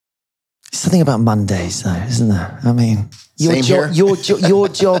something about Mondays, though, isn't there? I mean, Same here. Your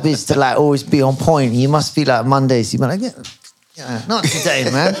job is to like always be on point. You must be like Mondays. You're like, yeah, not today,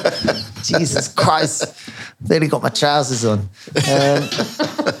 man. Jesus Christ, I've only got my trousers on.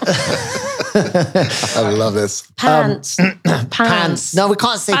 I love this. Pants. Pants. No, we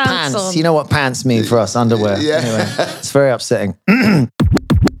can't say pants. on. You know what pants mean for us? Underwear. Yeah. Anyway, it's very upsetting.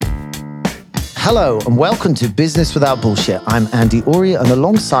 Hello and welcome to Business Without Bullshit. I'm Andy Ori and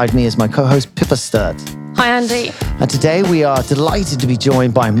alongside me is my co-host Pippa Sturt. Hi, Andy. And today we are delighted to be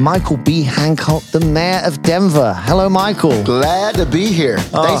joined by Michael B. Hancock, the Mayor of Denver. Hello, Michael. Glad to be here.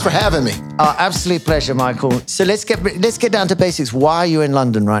 Thanks for having me. Absolute pleasure, Michael. So let's get down to basics. Why are you in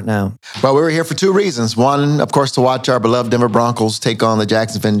London right now? Well, we were here for two reasons. One, of course, to watch our beloved Denver Broncos take on the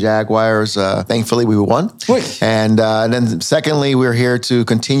Jacksonville Jaguars. Thankfully, we won. Wait. And then secondly, we're here to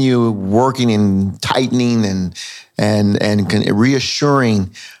continue working and tightening and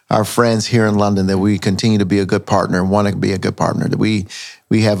reassuring our friends here in London that we continue to be a good partner, want to be a good partner, that we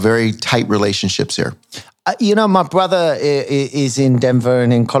have very tight relationships here. My brother is in Denver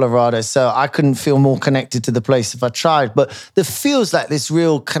and in Colorado, so I couldn't feel more connected to the place if I tried. But there feels like this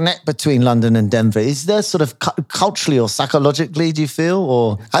real connect between London and Denver. Is there sort of culturally or psychologically, do you feel?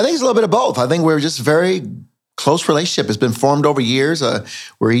 Or I think it's a little bit of both. I think we're just very close relationship. It's been formed over years.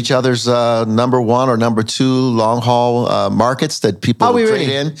 We're each other's number one or number two long haul markets that people trade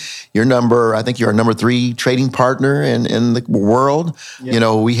in. I think you're our number three trading partner in the world. Yeah. You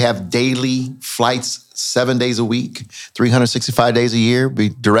know, we have daily flights 7 days a week, 365 days a year,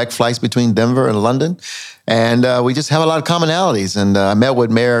 direct flights between Denver and London. And we just have a lot of commonalities. And I met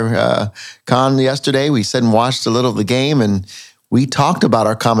with Mayor Khan yesterday. We sat and watched a little of the game and we talked about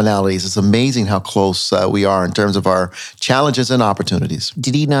our commonalities. It's amazing how close we are in terms of our challenges and opportunities.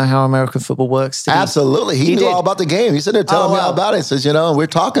 Did he know how American football works? Absolutely. He knew all about the game. He's sitting there telling me all about it. He says, we're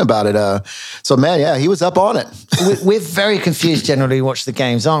talking about it. So, man, yeah, he was up on it. We're very confused generally when we watch the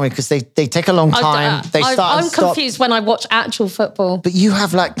games, aren't we? Because they take a long time. I'm confused when I watch actual football. But you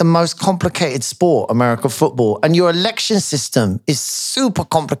have like the most complicated sport, American football. And your election system is super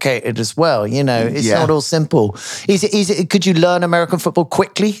complicated as well. It's not all simple. Could you learn American football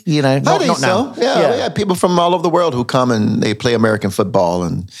quickly? I think now. so. Yeah, we have people from all over the world who come and they play American football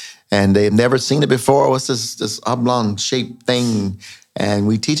and they've never seen it before. What's this oblong shaped thing? And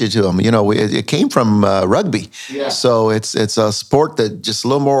we teach it to them. It came from rugby. Yeah. So it's a sport that just a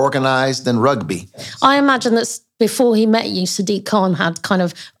little more organized than rugby. I imagine that before he met you, Sadiq Khan had kind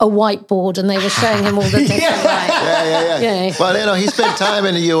of a whiteboard and they were showing him all the different Yeah. Well, he spent time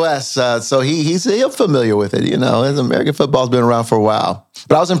in the U.S., so he's familiar with it. American football's been around for a while.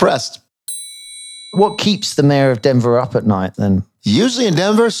 But I was impressed. What keeps the mayor of Denver up at night then? Usually in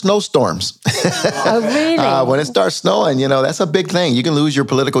Denver, snowstorms. Oh, really? When it starts snowing, that's a big thing. You can lose your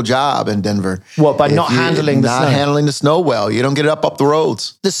political job in Denver. What, by not handling the snow? Not handling the snow well. You don't get it up the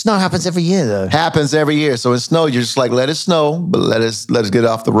roads. The snow happens every year, though. Happens every year. So in snow, you're just like, let it snow, but let us get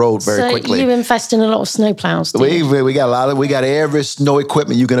off the road very quickly. So you invest in a lot of snow plows, do you? We got every snow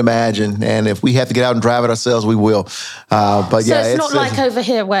equipment you can imagine. And if we have to get out and drive it ourselves, we will. But so it's not like over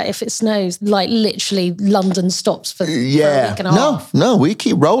here where if it snows, like literally London stops for a week and a half. No, we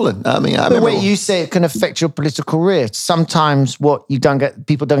keep rolling. I mean, But wait, you say it can affect your political career. Sometimes people don't get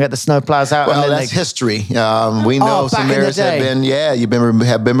the snowplows out. Well, that's history. We know some mayors have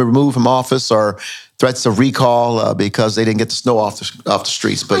been removed from office or threats of recall because they didn't get the snow off the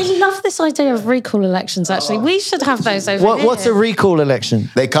streets. But I love this idea of recall elections, actually. We should have those over here. What's a recall election?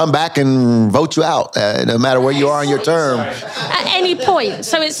 They come back and vote you out, no matter where you are in your term. At any point.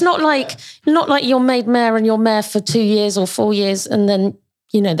 So it's not like you're made mayor and you're mayor for 2 years or 4 years and then,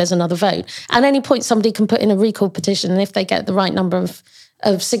 there's another vote. At any point, somebody can put in a recall petition and if they get the right number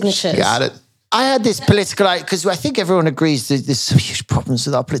of signatures. Got it. I had this political, because I think everyone agrees that there's some huge problems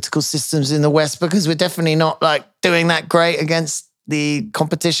with our political systems in the West because we're definitely not doing that great against the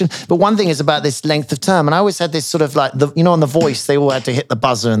competition. But one thing is about this length of term. And I always had this sort of on The Voice, they all had to hit the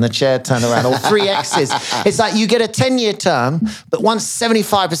buzzer and the chair turned around, or 3 X's. It's like you get a 10-year term, but once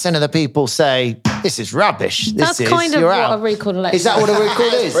 75% of the people say, this is rubbish. That's kind of what a recall election is. Is that what a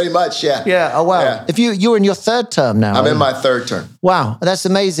recall is? Pretty much, yeah. Yeah, oh wow. Yeah. If you're in your third term now. I'm in my third term. Wow, that's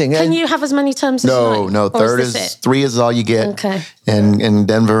amazing. Can you have as many terms as you like? No, three is all you get. Okay. In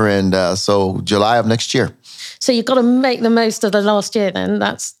Denver, and so July of next year. So you've got to make the most of the last year then.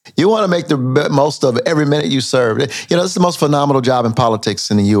 You want to make the most of every minute you serve. This is the most phenomenal job in politics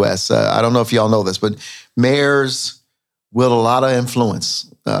in the U.S. I don't know if y'all know this, but mayors wield a lot of influence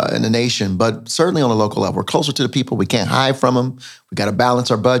in the nation, but certainly on a local level. We're closer to the people. We can't hide from them. We got to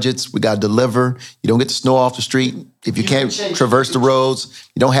balance our budgets. We got to deliver. You don't get the snow off the street if you can't traverse the roads.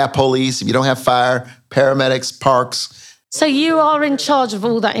 You don't have police. If you don't have fire, paramedics, parks. So you are in charge of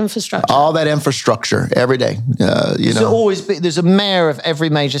all that infrastructure? All that infrastructure every day. There's a mayor of every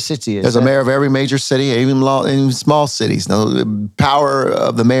major city. There's a mayor of every major city, even small cities. Now, the power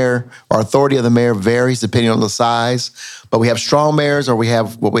of the mayor or authority of the mayor varies depending on the size. But we have strong mayors, or we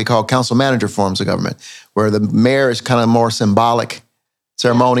have what we call council manager forms of government, where the mayor is kind of more symbolic,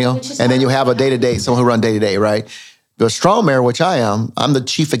 ceremonial, and then you have a day-to-day, someone who runs day-to-day, right? The strong mayor, which I am, I'm the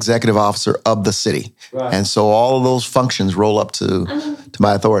chief executive officer of the city. Right. And so all of those functions roll up to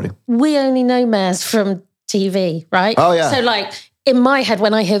my authority. We only know mayors from TV, right? Oh, yeah. So like, in my head,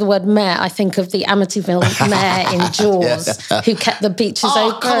 when I hear the word mayor, I think of the Amityville mayor in Jaws, who kept the beaches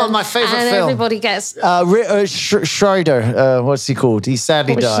open. Oh, come on, my favourite film. And everybody gets... Schroeder, what's he called? He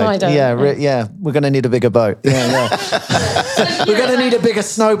sadly died. Schreider, yeah. We're going to need a bigger boat. Yeah. We're going to need a bigger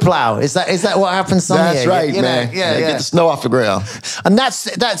snowplow. Is that what happens some That's year? right, man. Get the snow off the ground. And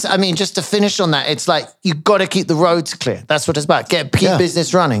that's. I mean, just to finish on that, it's like you've got to keep the roads clear. That's what it's about. Keep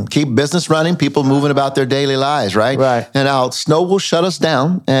business running. Keep business running. People moving about their daily lives, right? Right. And now snow will shut us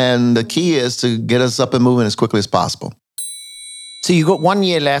down, and the key is to get us up and moving as quickly as possible. So you've got 1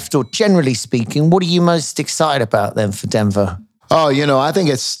 year left, or generally speaking, what are you most excited about then for Denver? Oh, I think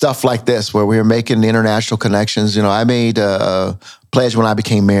it's stuff like this where we're making international connections. I made a pledge when I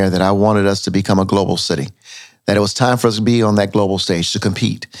became mayor that I wanted us to become a global city, that it was time for us to be on that global stage to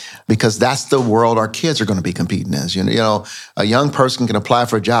compete, because that's the world our kids are going to be competing as. A young person can apply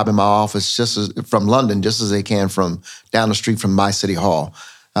for a job in my office from London just as they can from down the street from my city hall.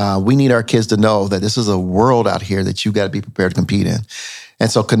 We need our kids to know that this is a world out here that you got to be prepared to compete in. And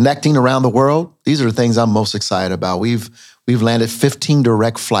so connecting around the world, these are the things I'm most excited about. We've landed 15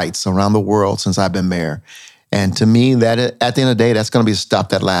 direct flights around the world since I've been mayor. And to me, that at the end of the day, that's going to be the stuff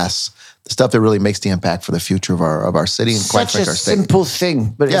that lasts, the stuff that really makes the impact for the future of our city and quite frankly our state. Such a simple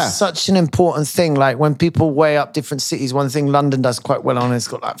thing, but it's such an important thing. Like when people weigh up different cities, one thing London does quite well on, it's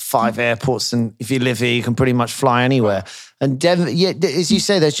got like 5 airports, and if you live here, you can pretty much fly anywhere. And Denver, as you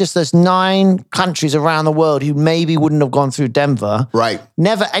say, there's 9 countries around the world who maybe wouldn't have gone through Denver. Right.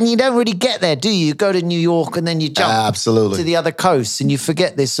 Never, and you don't really get there, do you? You go to New York and then you jump to the other coast and you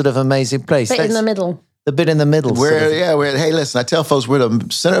forget this sort of amazing place. In the middle. The bit in the middle. Hey, listen, I tell folks we're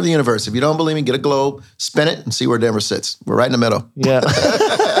the center of the universe. If you don't believe me, get a globe, spin it, and see where Denver sits. We're right in the middle. Yeah.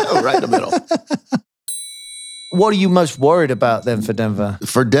 Right in the middle. What are you most worried about then for Denver?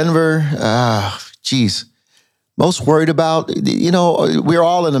 For Denver, most worried about, we're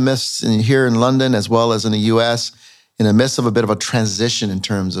all in the midst here in London as well as in the U.S., in the midst of a bit of a transition in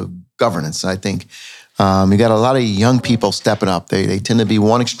terms of governance. I think you got a lot of young people stepping up. They tend to be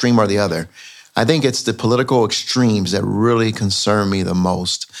one extreme or the other. I think it's the political extremes that really concern me the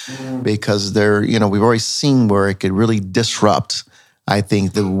most, because we've already seen where it could really disrupt, I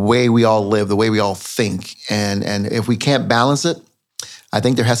think, the way we all live, the way we all think. And if we can't balance it, I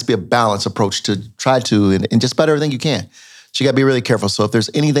think there has to be a balanced approach to try to and just about everything you can. So you got to be really careful. So if there's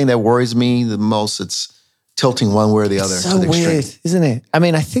anything that worries me the most, it's tilting one way or the other. It's so weird, isn't it? I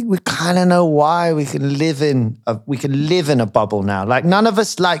mean, I think we kind of know why we can live in a bubble now. Like none of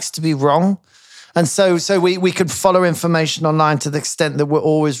us likes to be wrong. And so we could follow information online to the extent that we're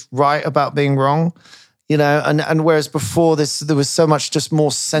always right about being wrong, and whereas before there was so much just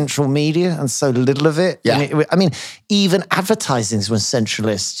more central media and so little of it. Yeah. I mean, even advertising was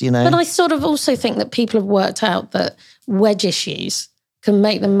centralist, But I sort of also think that people have worked out that wedge issues can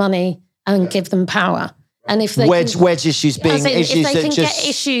make them money and give them power. And if they wedge issues being issues if they can get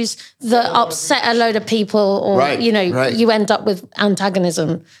issues that upset a load of people, or you end up with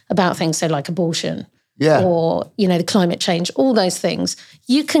antagonism about things, so like abortion, or the climate change, all those things,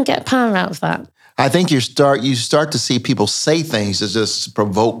 you can get power out of that. I think you start to see people say things that just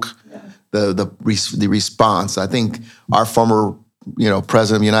provoke the response. I think our former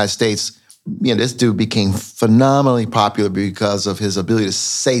president of the United States, this dude became phenomenally popular because of his ability to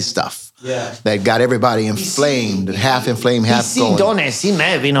say stuff. Yeah, that got everybody inflamed, half inflamed, half going. He seemed honest. He may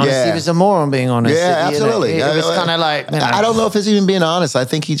have been honest. Yeah. He was a moron being honest. Yeah, absolutely. It was kind of like... I don't know if it's even being honest. I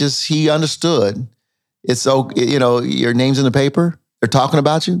think he understood. It's so, your name's in the paper. They're talking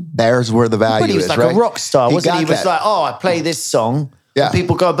about you. There's where the value is, But he was like a rock star, wasn't he? He was like, I play this song. Yeah. And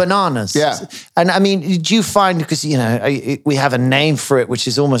people go bananas. Yeah. And I mean, do you find, because, we have a name for it, which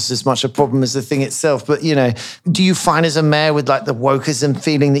is almost as much a problem as the thing itself, but, do you find as a mayor with like the wokeism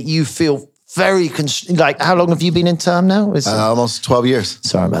feeling that you feel very, like, how long have you been in term now? Almost 12 years.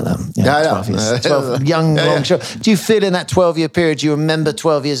 Sorry about that. Yeah, 12 years. 12, young, long show. Do you feel in that 12-year period, do you remember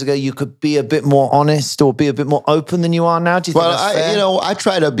 12 years ago you could be a bit more honest or be a bit more open than you are now? Do you think that's fair? I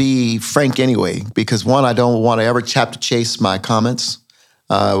try to be frank anyway, because one, I don't want to ever chapter chase my comments.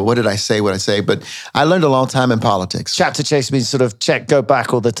 What did I say? What I say? But I learned a long time in politics. Chapter chase means sort of go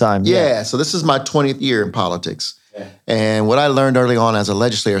back all the time. Yeah. So this is my 20th year in politics. Yeah. And what I learned early on as a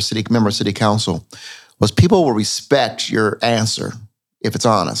legislator, member of city council, was people will respect your answer if it's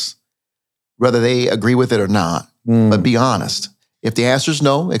honest, whether they agree with it or not, but be honest. If the answer is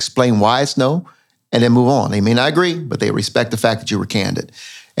no, explain why it's no, and then move on. They may not agree, but they respect the fact that you were candid.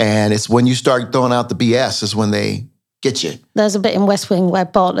 And it's when you start throwing out the BS is when they get you. There's a bit in West Wing where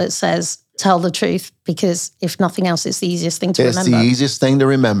Bartlett says, tell the truth, because if nothing else, it's the easiest thing to remember. It's the easiest thing to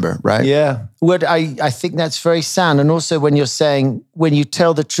remember, right? Yeah. I think that's very sound. And also when you're saying, when you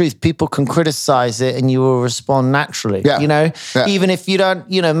tell the truth, people can criticize it and you will respond naturally. Yeah. You know, Yeah. even if you don't,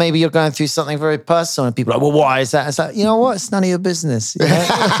 maybe you're going through something very personal and people are like, well, why is that? It's like, you know what? It's none of your business. You know?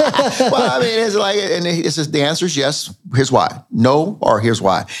 Well, I mean, it's like, and it's just, the answer is yes, here's why. No, or here's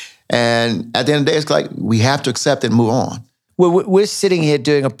why. And at the end of the day, it's like, we have to accept it and move on. We're sitting here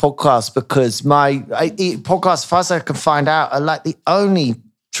doing a podcast because podcasts, as far as I can find out, are like the only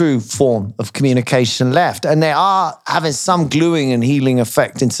true form of communication left. And they are having some gluing and healing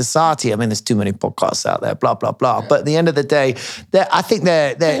effect in society. I mean, there's too many podcasts out there, blah, blah, blah. But at the end of the day, I think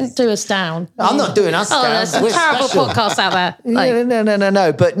they're... Don't do us down. I'm not doing us down. There's some terrible podcasts out there. Like,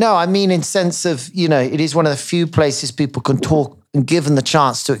 No. But no, I mean in sense of, it is one of the few places people can talk and given the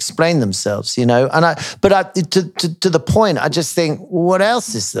chance to explain themselves, and to the point, I just think, what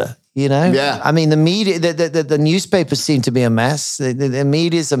else is there? Yeah. I mean, the media, the newspapers seem to be a mess. The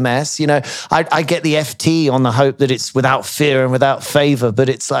media's a mess. I get the FT on the hope that it's without fear and without favor, but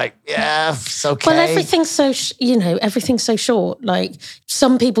it's like, yeah, it's okay. Well, everything's so, everything's so short. Like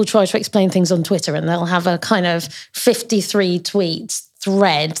some people try to explain things on Twitter and they'll have a kind of 53 tweets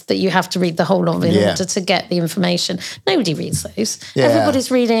thread that you have to read the whole of in order to get the information. Nobody reads those. Yeah. Everybody's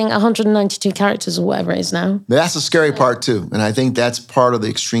reading 192 characters or whatever it is now. That's the scary part too. And I think that's part of the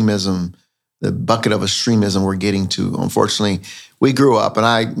extremism, the bucket of extremism we're getting to. Unfortunately, we grew up and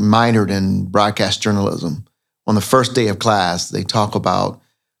I minored in broadcast journalism. On the first day of class, they talk about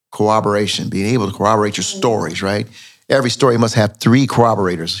corroboration, being able to corroborate your stories, right? Every story must have 3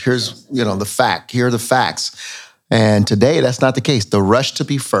 corroborators. Here's, the fact. Here are the facts. And today, that's not the case. The rush to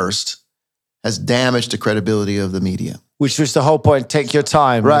be first has damaged the credibility of the media. Which was the whole point, take your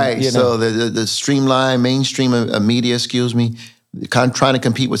time. Right. So the streamlined, mainstream media, kind of trying to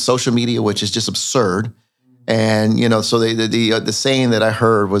compete with social media, which is just absurd. And, so the saying that I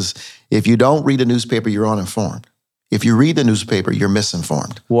heard was, if you don't read a newspaper, you're uninformed. If you read the newspaper, you're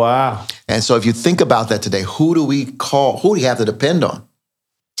misinformed. Wow. And so if you think about that today, who do we call? Who do you have to depend on?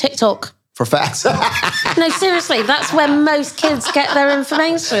 TikTok. For facts. No, seriously, that's where most kids get their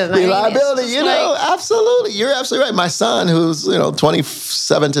information. Reliability, absolutely. You're absolutely right. My son, who's,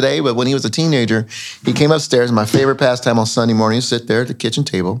 27 today, but when he was a teenager, he came upstairs. My favorite pastime on Sunday morning is sit there at the kitchen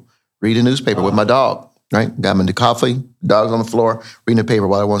table, read a newspaper with my dog, right? Got him into coffee, dog's on the floor, reading the paper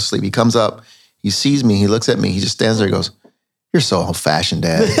while I want to sleep. He comes up, he sees me, he looks at me, he just stands there and goes, "You're so old-fashioned,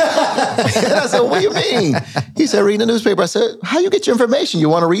 Dad." I said, "What do you mean?" He said, "Reading the newspaper." I said, "How you get your information? You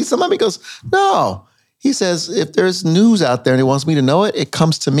want to read something?" He goes, "No." He says, "If there's news out there and he wants me to know it, it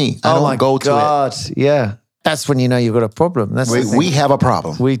comes to me. I don't go to it." Yeah. That's when you know you've got a problem. We have a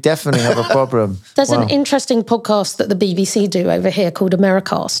problem. We definitely have a problem. There's an interesting podcast that the BBC do over here called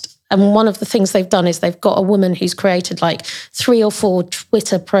Americast. And one of the things they've done is they've got a woman who's created like 3 or 4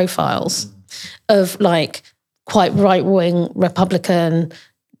 Twitter profiles of like quite right-wing Republican,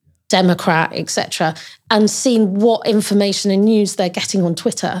 Democrat, etc., and seen what information and news they're getting on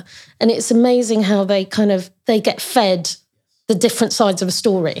Twitter. And it's amazing how they get fed the different sides of a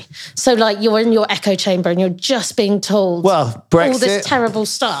story. So like you're in your echo chamber and you're just being told Brexit, all this terrible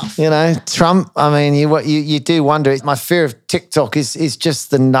stuff. Trump, I mean, you do wonder. My fear of TikTok is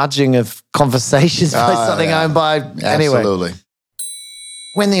just the nudging of conversations by something owned by... Anyway. Absolutely.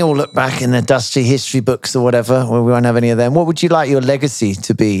 When they all look back in their dusty history books or whatever, well, we won't have any of them, what would you like your legacy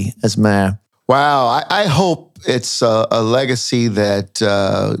to be as mayor? Wow, I hope it's a legacy that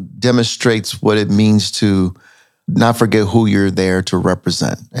demonstrates what it means to not forget who you're there to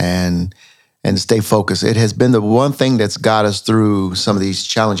represent and stay focused. It has been the one thing that's got us through some of these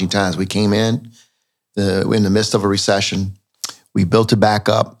challenging times. We came in the midst of a recession. We built it back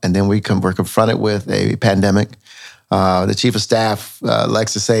up, and then we're confronted with a pandemic. The chief of staff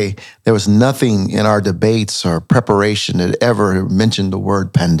likes to say there was nothing in our debates or preparation that ever mentioned the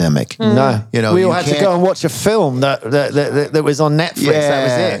word pandemic. No, we all had to go and watch a film that was on Netflix. Yeah, that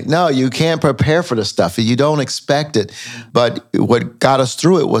was it. No, you can't prepare for this stuff. You don't expect it. But what got us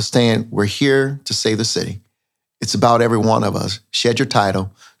through it was saying, we're here to save the city. It's about every one of us. Shed your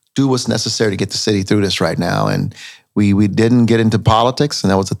title. Do what's necessary to get the city through this right now. And we didn't get into politics, and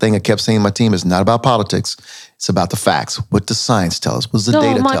that was the thing I kept saying to my team, it's not about politics, it's about the facts. What does science tell us? What does the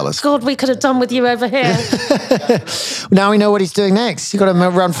data tell us? Oh my God, we could have done with you over here. Now we know what he's doing next. You've got to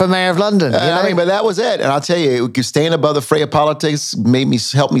run for mayor of London. I mean, but that was it. And I'll tell you, staying above the fray of politics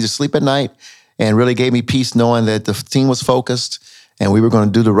helped me to sleep at night and really gave me peace knowing that the team was focused and we were going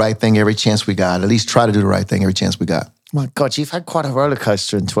to do the right thing every chance we got, at least try to do the right thing every chance we got. My God, you've had quite a roller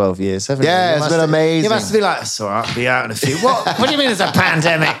coaster in 12 years, haven't you? Yeah, it's been amazing. You must be like, it's all right, I'll be out in a few. What do you mean it's a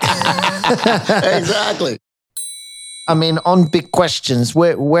pandemic? Exactly. I mean, on big questions,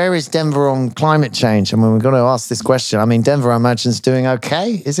 where is Denver on climate change? I mean, we're going to ask this question. I mean, Denver, I imagine, is doing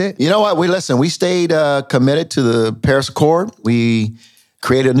okay, is it? You know what? We stayed committed to the Paris Accord. We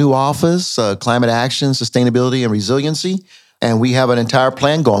created a new office, climate action, sustainability, and resiliency. And we have an entire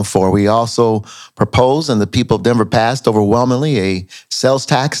plan going forward. We also proposed, and the people of Denver passed overwhelmingly, a sales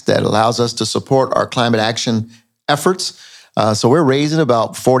tax that allows us to support our climate action efforts. So we're raising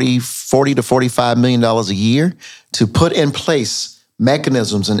about $40 to $45 million a year to put in place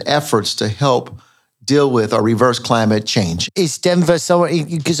mechanisms and efforts to help deal with or reverse climate change. Is Denver so?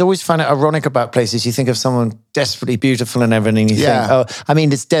 Because I always find it ironic about places. You think of someone desperately beautiful and everything. You think, oh, I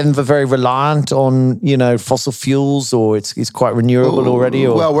mean, is Denver very reliant on fossil fuels, or it's quite renewable already?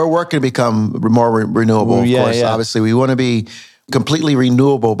 Or? Well, we're working to become more renewable. Of course, obviously, we want to be completely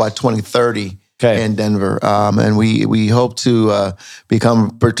renewable by 2030. In Denver. And we hope to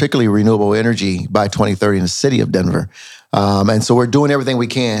become particularly renewable energy by 2030 in the city of Denver. And so we're doing everything we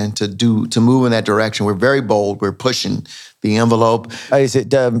can to move in that direction. We're very bold. We're pushing the envelope. Is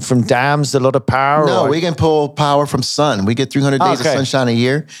it from dams, a lot of power? No, we can pull power from sun. We get 300 days of sunshine a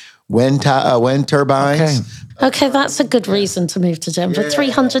year. Wind turbines. Okay, that's a good reason to move to Denver.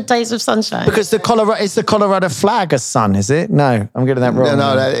 300 days of sunshine. Because the Colorado flag a sun, is it? No, I'm getting that wrong.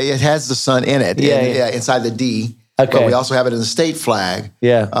 No, it has the sun in it. Inside the D. Okay. But we also have it in the state flag.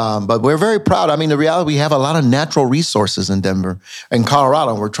 Yeah. But we're very proud. I mean, the reality, we have a lot of natural resources in Denver and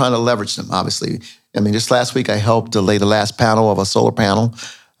Colorado, and we're trying to leverage them, obviously. I mean, just last week, I helped to lay the last panel of a solar panel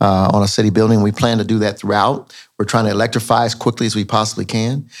on a city building. We plan to do that throughout. We're trying to electrify as quickly as we possibly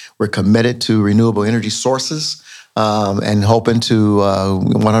can. We're committed to renewable energy sources and hoping to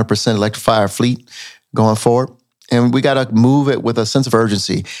 100% electrify our fleet going forward. And we got to move it with a sense of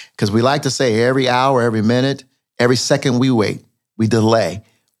urgency because we like to say every hour, every minute, every second we wait, we delay,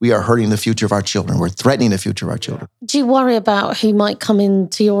 we are hurting the future of our children. We're threatening the future of our children. Do you worry about who might come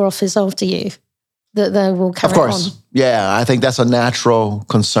into your office after you? That they will carry on? Of course. Yeah, I think that's a natural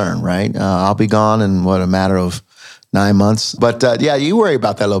concern, right? I'll be gone in a matter of 9 months. But you worry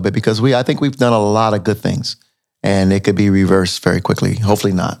about that a little bit because I think we've done a lot of good things and it could be reversed very quickly.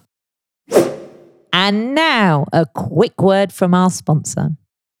 Hopefully not. And now a quick word from our sponsor.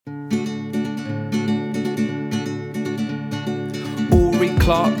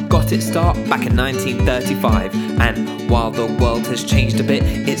 Clark got its start back in 1935, and while the world has changed a bit,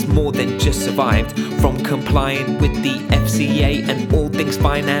 it's more than just survived. From complying with the FCA and all things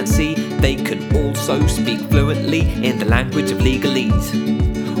financy, they can also speak fluently in the language of legalese.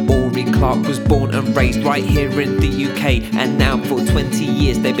 Ori Clark was born and raised right here in the UK, and now for 20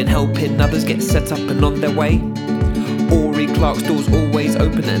 years they've been helping others get set up and on their way. Ori Clark's doors always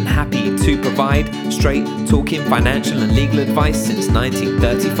open and happy to provide straight talking financial and legal advice since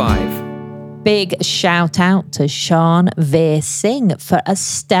 1935. Big shout out to Sean Veer Singh for a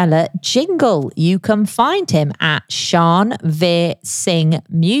stellar jingle. You can find him at Sean Veer Singh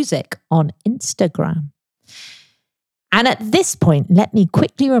Music on Instagram. And at this point, let me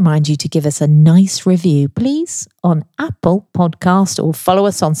quickly remind you to give us a nice review, please, on Apple Podcast or follow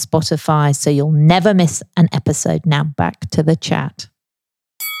us on Spotify so you'll never miss an episode. Now back to the chat.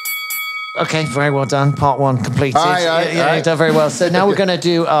 Okay, very well done. Part one completed. All right. You've done very well. So now we're going to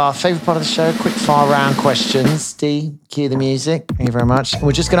do our favourite part of the show, quick fire round questions. Dee, cue the music. Thank you very much. And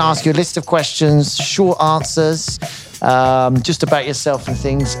we're just going to ask you a list of questions, short answers, just about yourself and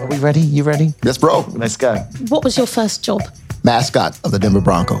things. Are we ready? You ready? Yes, bro. Let's go. What was your first job? Mascot of the Denver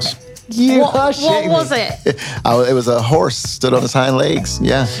Broncos. What was it? It was a horse, stood on his hind legs.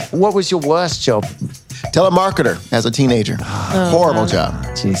 Yeah. What was your worst job? Telemarketer as a teenager. Horrible job.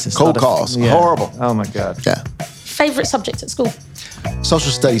 Jesus. Cold calls. Yeah. Horrible. Oh, my God. Yeah. Favorite subject at school?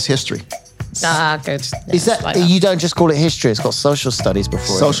 Social studies, history. Good. Is that you don't just call it history? It's got social studies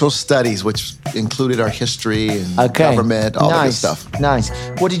before. Social studies, which included our history and government, all that good stuff. Nice.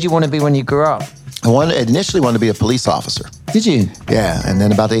 What did you want to be when you grew up? I initially wanted to be a police officer. Did you? Yeah, and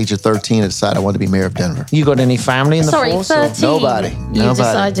then about the age of 13, I decided I wanted to be mayor of Denver. You got any family in the force? 13. Nobody. You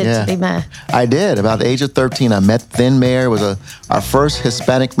decided to be mayor. I did. About the age of 13, I met then mayor. It was our first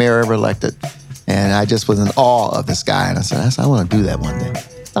Hispanic mayor ever elected. And I just was in awe of this guy. And I said, I want to do that one day.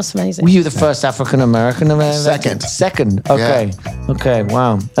 That's amazing. Were you the first African-American? Second. Second. Okay. Yeah. Okay.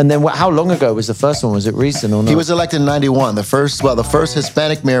 Wow. And then how long ago was the first one? Was it recent or not? He was elected in 91. The first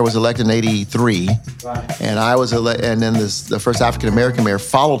Hispanic mayor was elected in 83. Right. And I was and then the first African-American mayor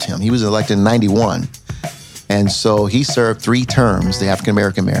followed him. He was elected in 91. And so he served 3 terms, the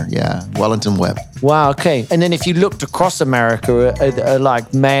African-American mayor. Yeah, Wellington Webb. Wow, okay. And then if you looked across America,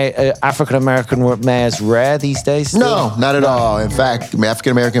 African-American mayors rare these days? Still? No, not at all. In fact,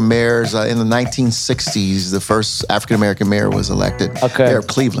 African-American mayors, in the 1960s, the first African-American mayor was elected. Okay. Mayor of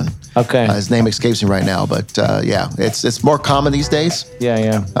Cleveland. Okay. His name escapes me right now, but yeah, it's more common these days.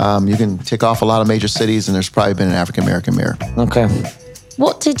 Yeah. You can tick off a lot of major cities, and there's probably been an African-American mayor. Okay.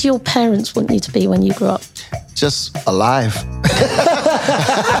 What did your parents want you to be when you grew up? Just alive.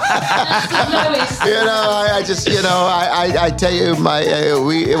 I tell you,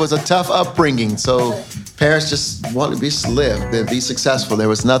 it was a tough upbringing. So parents just wanted to live, be successful. There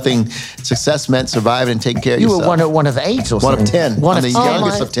was nothing. Success meant surviving and taking care of yourself. You were one of 8 or something? One of 10. I'm the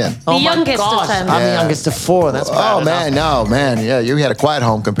youngest of 10. The youngest of 10. I'm the youngest of 4. That's bad enough. Man. Yeah, you had a quiet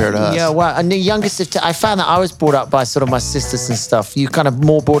home compared to us. Yeah, wow. And the youngest of 10. I found that I was brought up by sort of my sisters and stuff. You kind of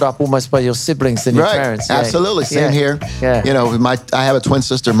more brought up almost by your siblings than your parents. Yeah. Absolutely. Same here. Yeah. I have a twin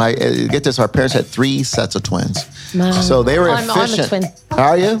sister. Get this, our parents had 3 sets of twins. Man. So they were efficient. I'm a twin.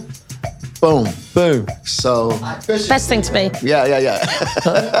 Are you? Boom. So best thing to be. Yeah.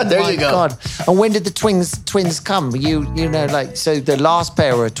 There you go. God. And when did the twins come? So the last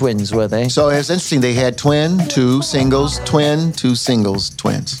pair were twins, were they? So it's interesting. They had twin, 2 singles, twin, 2 singles,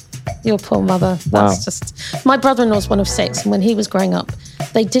 twins. Your poor mother. That's just. My brother-in-law was one of 6, and when he was growing up,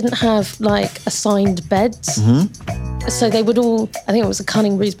 they didn't have assigned beds. Mm-hmm. So they would all. I think it was a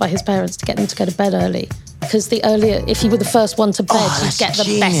cunning ruse by his parents to get them to go to bed early. Because if you were the first one to bed, you'd get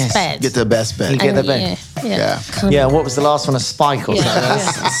the best bed. Get the best bed. Get the bed. Yeah. What was the last one? A spike or something?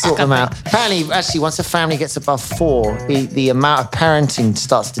 Let's sort them out. Apparently, once a family gets above 4, the amount of parenting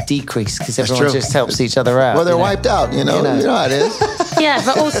starts to decrease because everyone just helps each other out. Well, they're wiped out. You know how it is. Yeah,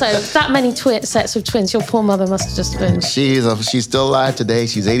 but also that many sets of twins. Your poor mother must have just been. She's still alive today.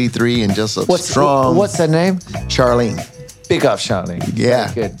 She's 83 and just strong. What's her name? Charlene. Big up, Charlene.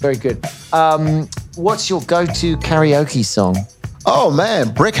 Yeah. Very good. What's your go-to karaoke song? Oh,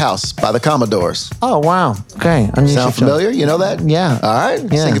 man. Brick House by the Commodores. Oh, wow. Okay. Sound familiar? You know that? Yeah. All right.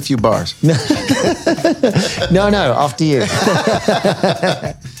 Yeah. Sing a few bars. No, after you.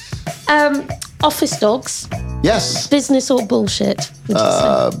 Office dogs. Yes. Business or bullshit? Would you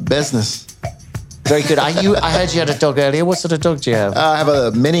say? Business. Very good. I heard you had a dog earlier. What sort of dog do you have? I have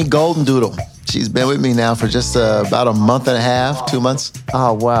a mini golden doodle. She's been with me now for just about a month and a half, 2 months.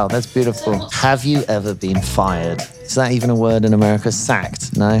 Oh, wow. That's beautiful. Have you ever been fired? Is that even a word in America?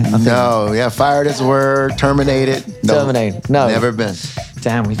 Sacked? No? No. Yeah, fired is a word. Terminated? No. Terminated? No. Never been.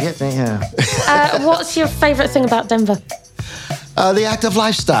 Damn, we get there, yeah. What's your favorite thing about Denver? The active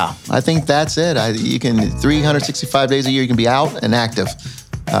lifestyle. I think that's it. You can 365 days a year, you can be out and active.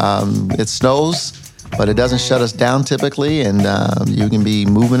 It snows, but it doesn't shut us down typically, and you can be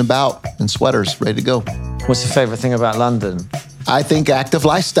moving about in sweaters, ready to go. What's your favorite thing about London? I think active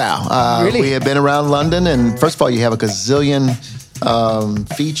lifestyle. Really? We have been around London, and first of all, you have a gazillion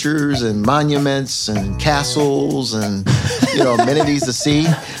features and monuments and castles and amenities to see.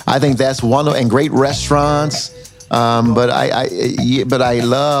 I think that's and great restaurants. But I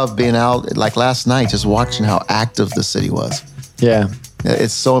love being out like last night, just watching how active the city was. Yeah.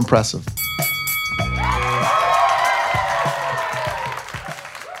 It's so impressive.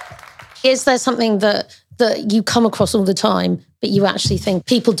 Is there something that you come across all the time, but you actually think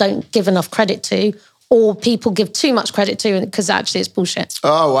people don't give enough credit to, or people give too much credit to because actually it's bullshit?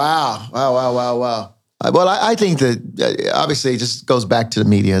 Oh, wow. Well, I think that obviously it just goes back to the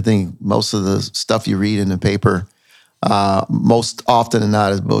media. I think most of the stuff you read in the paper, most often than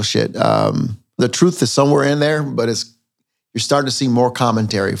not, is bullshit. The truth is somewhere in there, but you're starting to see more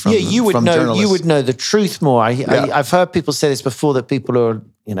commentary from journalists. You would know the truth more. I've heard people say this before, that people are,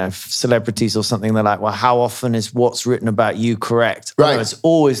 celebrities or something. They're like, well, how often is what's written about you correct? Right. No, it's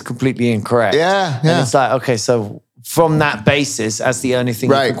always completely incorrect. Yeah. And it's like, okay, so from that basis, as the only thing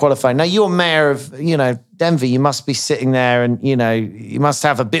you can qualify. Now, you're mayor of, Denver, you must be sitting there and, you must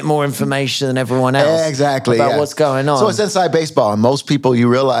have a bit more information than everyone else. Exactly. About what's going on. So it's inside baseball. And most people, you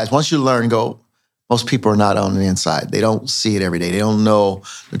realize, once you learn, most people are not on the inside. They don't see it every day. They don't know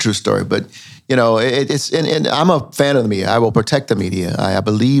the true story. But, and I'm a fan of the media. I will protect the media. I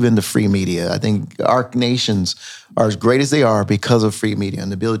believe in the free media. I think our nations are as great as they are because of free media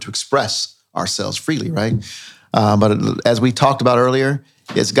and the ability to express ourselves freely, right? But as we talked about earlier,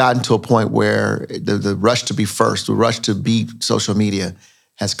 it's gotten to a point where the rush to be first, the rush to beat social media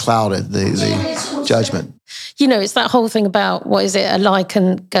has clouded the judgment. It's that whole thing about, what is it, a lie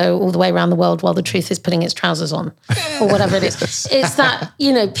can go all the way around the world while the truth is putting its trousers on, or whatever it is. It's that,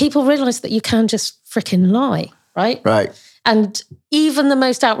 people realize that you can just freaking lie, right? Right. And even the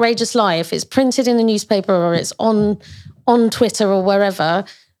most outrageous lie, if it's printed in a newspaper or it's on Twitter or wherever,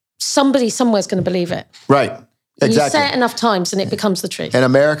 somebody somewhere's going to believe it. Right. Exactly. You say it enough times and it becomes the truth. And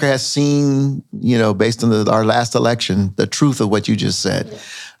America has seen, based on our last election, the truth of what you just said,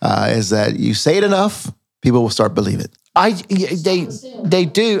 is that you say it enough, people will start believing it. They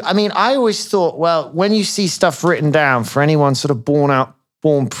do. I mean, I always thought, well, when you see stuff written down for anyone sort of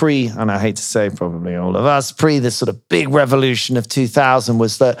born pre, and I hate to say probably all of us, pre this sort of big revolution of 2000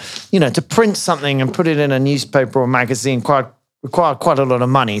 was that, to print something and put it in a newspaper or magazine required quite a lot of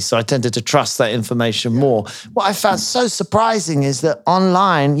money, so I tended to trust that information more. What I found so surprising is that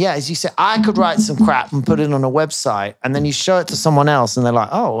online, as you said, I could write some crap and put it on a website, and then you show it to someone else and they're like,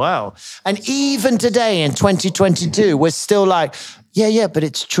 oh, wow. And even today in 2022, we're still like, but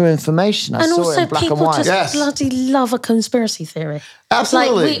it's true information. I saw it in black and white. And also people just bloody love a conspiracy theory.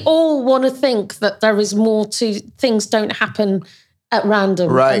 Absolutely. We all want to think that there is more to, things don't happen at random.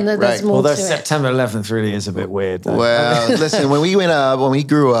 Right, and there's more Although to September 11th really is a bit weird. Though. Well, listen, when we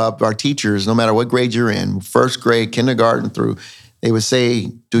grew up, our teachers, no matter what grade you're in, first grade, kindergarten through, they would say,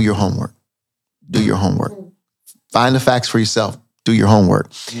 do your homework. Do your homework. Find the facts for yourself. Do your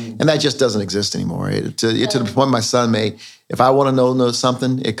homework. And that just doesn't exist anymore. To the point my son made, if I want to know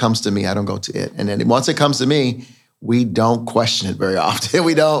something, it comes to me. I don't go to it. And then once it comes to me, we don't question it very often.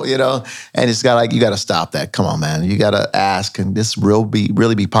 We don't, and it's got you got to stop that. Come on, man. You got to ask, can this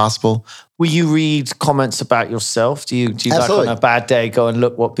really be possible? Will you read comments about yourself? Do you like on a bad day go and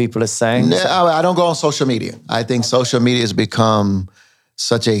look what people are saying? No, I don't go on social media. I think social media has become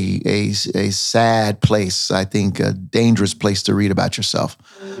such a sad place. I think a dangerous place to read about yourself.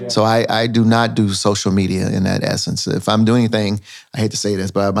 Yeah. So I do not do social media in that essence. If I'm doing anything, I hate to say this,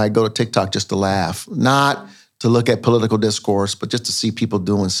 but I might go to TikTok just to laugh, not to look at political discourse, but just to see people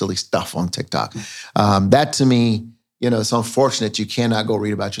doing silly stuff on TikTok. That to me, it's unfortunate you cannot go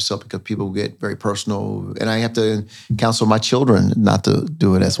read about yourself because people get very personal. And I have to counsel my children not to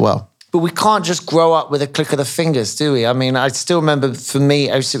do it as well. But we can't just grow up with a click of the fingers, do we? I mean, I still remember for me,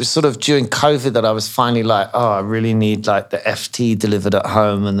 it was sort of during COVID that I was finally like, I really need like the FT delivered at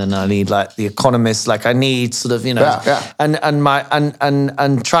home, and then I need like the Economist. Like I need sort of, and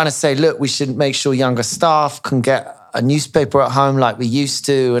trying to say, look, we should make sure younger staff can get a newspaper at home like we used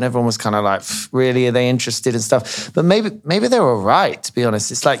to, and everyone was kind of like, really, are they interested and stuff? But maybe they were right, to be honest.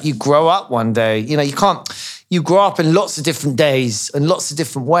 It's like you grow up one day, you grow up in lots of different days and lots of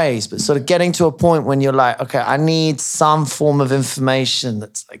different ways, but sort of getting to a point when you're like, okay, I need some form of information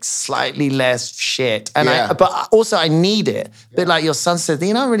that's like slightly less shit. And but also I need it. A bit like your son said,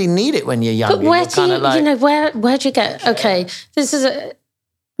 you don't really need it when you're young. But where do you, where do you get, okay, this is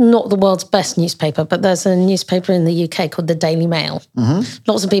not the world's best newspaper, but there's a newspaper in the UK called the Daily Mail. Mm-hmm.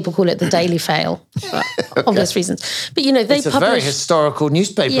 Lots of people call it the Daily Fail, for obvious reasons. But, it's a very historical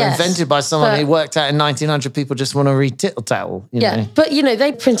newspaper invented by someone who worked out in 1900 people just want to read tittle-tattle. But,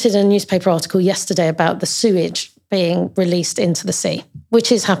 they printed a newspaper article yesterday about the sewage being released into the sea,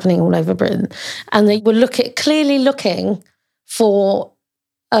 which is happening all over Britain. And they were clearly looking for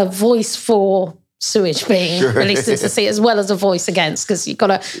a voice for sewage being released into the sea, as well as a voice against, because you've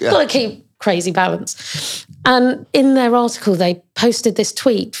got to keep crazy balance. And in their article, they posted this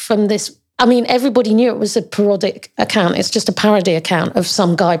tweet from this. I mean, everybody knew it was a parodic account. It's just a parody account of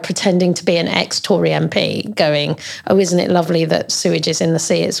some guy pretending to be an ex-Tory MP going, oh, isn't it lovely that sewage is in the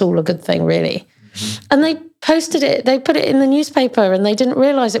sea? It's all a good thing, really. Mm-hmm. And they posted it. They put it in the newspaper, and they didn't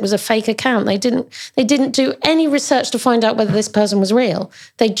realize it was a fake account. They didn't do any research to find out whether this person was real.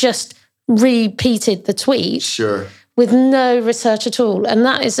 They just repeated the tweet with no research at all. And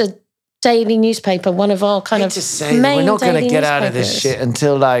that is a daily newspaper, one of our kind of main we're not going to get newspapers. out of this shit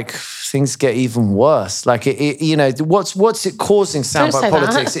until like things get even worse. Like what's it causing? Soundbite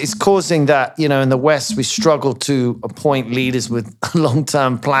politics. It's causing that in the West we struggle to appoint leaders with a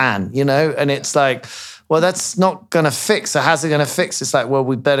long-term plan. And it's like, well, that's not going to fix. So how's it going to fix? It's like, well,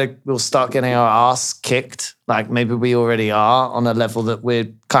 we'll start getting our ass kicked. Like maybe we already are on a level that we're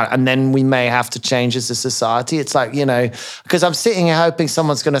and then we may have to change as a society. It's like, because I'm sitting here hoping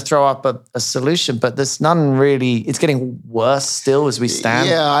someone's going to throw up a solution, but there's none really. It's getting worse still as we stand.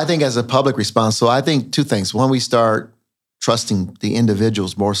 Yeah, I think as a public response. So I think two things. One, we start trusting the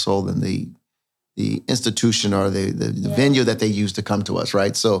individuals more so than the institution or the venue that they use to come to us,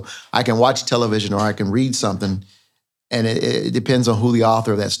 right? So I can watch television or I can read something, and it depends on who the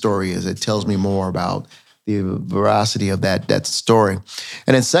author of that story is. It tells me more about the veracity of that story.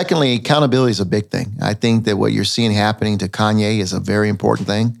 And then secondly, accountability is a big thing. I think that what you're seeing happening to Kanye is a very important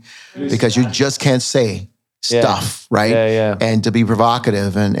thing because you just can't say stuff, right? Yeah. And to be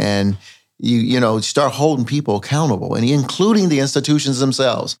provocative and you start holding people accountable, and including the institutions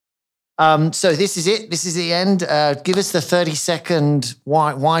themselves. So this is it. This is the end. Give us the 30-second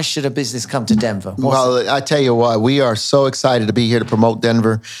why should a business come to Denver? Well, I tell you what, we are so excited to be here to promote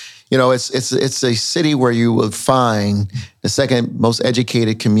Denver. It's a city where you will find the second most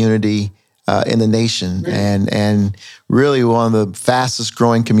educated community in the nation, and really one of the fastest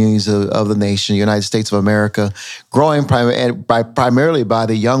growing communities of the nation, the United States of America, growing primarily by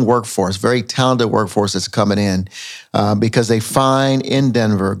the young workforce, very talented workforce that's coming in, because they find in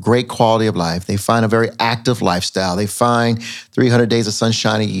Denver great quality of life. They find a very active lifestyle. They find 300 days of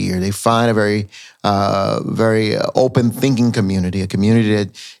sunshine a year. They find a very open thinking community, a community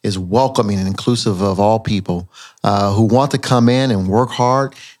that is welcoming and inclusive of all people who want to come in and work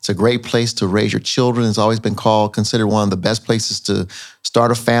hard. It's a great place to raise your children. It's always been considered one of the best places to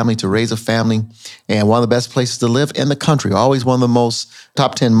start a family, to raise a family, and one of the best places to live in the country. Always one of the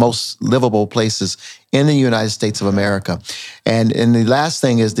top 10 most livable places in the United States of America. And the last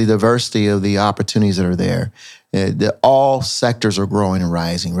thing is the diversity of the opportunities that are there. All sectors are growing and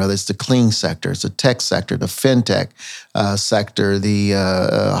rising, whether it's the clean sector, it's the tech sector, the fintech sector, the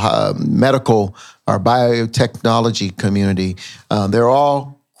medical or biotechnology community. They're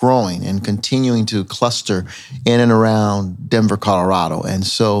all growing and continuing to cluster in and around Denver, Colorado. And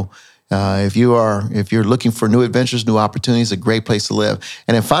so if you're looking for new adventures, new opportunities, a great place to live.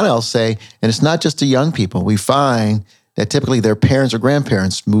 And then finally, I'll say, and it's not just the young people. We find that typically their parents or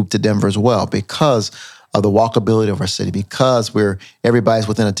grandparents move to Denver as well because of the walkability of our city, because everybody's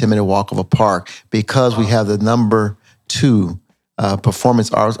within a 10-minute walk of a park, because we have the number 2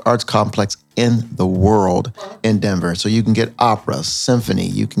 performance arts complex in the world in Denver. So you can get opera, symphony,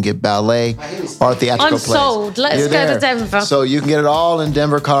 you can get ballet, or theatrical plays. I'm sold. Let's go to Denver. So you can get it all in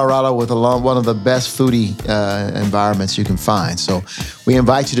Denver, Colorado, with one of the best foodie environments you can find. So we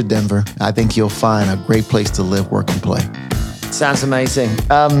invite you to Denver. I think you'll find a great place to live, work, and play. Sounds amazing.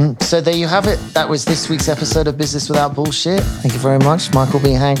 So there you have it. That was this week's episode of Business Without Bullshit. Thank you very much, Michael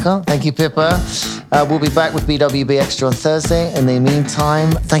B. Hancock. Thank you, Pippa. We'll be back with BWB Extra on Thursday. In the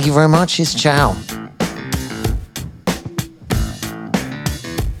meantime, thank you very much. Ciao.